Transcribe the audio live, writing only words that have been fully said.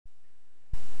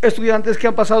Estudiantes que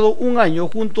han pasado un año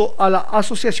junto a la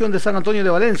Asociación de San Antonio de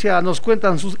Valencia nos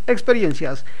cuentan sus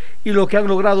experiencias y lo que han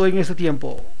logrado en este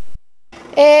tiempo.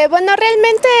 Bueno,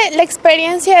 realmente la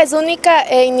experiencia es única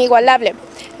e inigualable.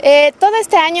 Todo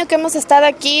este año que hemos estado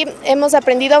aquí hemos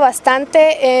aprendido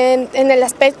bastante en el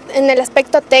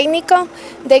aspecto técnico,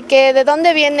 de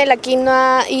dónde viene la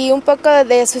quinoa y un poco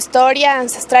de su historia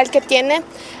ancestral que tiene.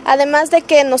 Además de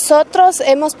que nosotros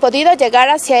hemos podido llegar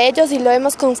hacia ellos y lo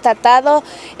hemos constatado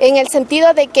en el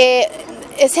sentido de que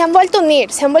se han vuelto a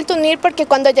unir porque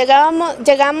cuando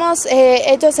llegamos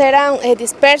ellos eran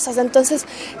dispersos, entonces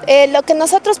lo que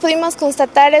nosotros pudimos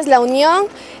constatar es la unión,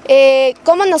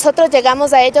 cómo nosotros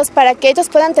llegamos a ellos para que ellos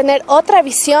puedan tener otra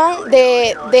visión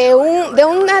de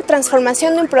una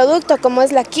transformación de un producto como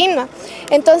es la quinoa.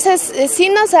 Entonces sí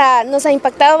nos ha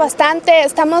impactado bastante,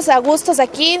 estamos a gustos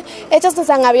aquí, ellos nos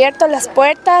han abierto las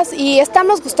puertas y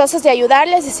estamos gustosos de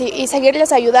ayudarles y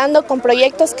seguirles ayudando con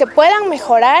proyectos que puedan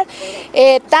mejorar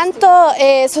tanto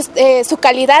su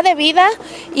calidad de vida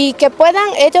y que puedan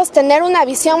ellos tener una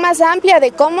visión más amplia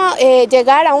de cómo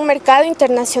llegar a un mercado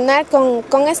internacional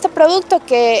con este producto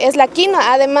que es la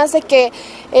quinoa, además de que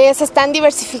se están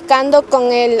diversificando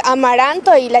con el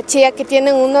amaranto y la chía que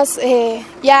tienen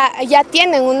ya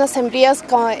tienen unos embrios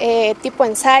tipo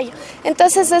ensayo.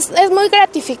 Entonces es muy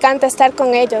gratificante estar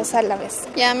con ellos a la vez.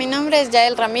 Ya, mi nombre es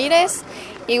Yael Ramírez.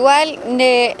 Igual,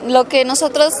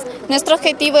 nuestro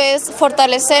objetivo es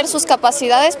fortalecer sus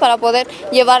capacidades para poder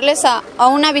llevarles a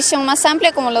una visión más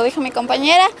amplia, como lo dijo mi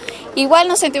compañera. Igual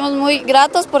nos sentimos muy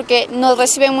gratos porque nos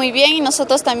reciben muy bien y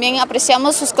nosotros también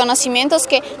apreciamos sus conocimientos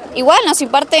que igual nos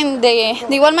imparten de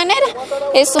igual manera.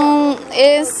 Es un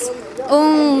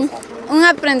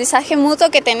aprendizaje mutuo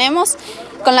que tenemos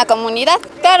con la comunidad.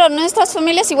 Claro, nuestras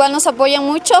familias igual nos apoyan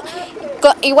mucho,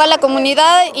 igual la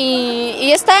comunidad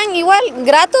y están igual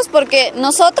gratos porque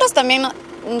nosotros también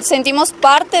sentimos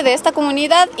parte de esta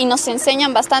comunidad y nos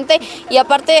enseñan bastante y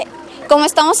aparte como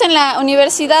estamos en la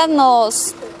universidad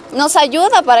nos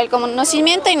ayuda para el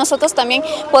conocimiento y nosotros también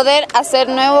poder hacer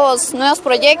nuevos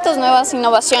proyectos, nuevas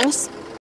innovaciones.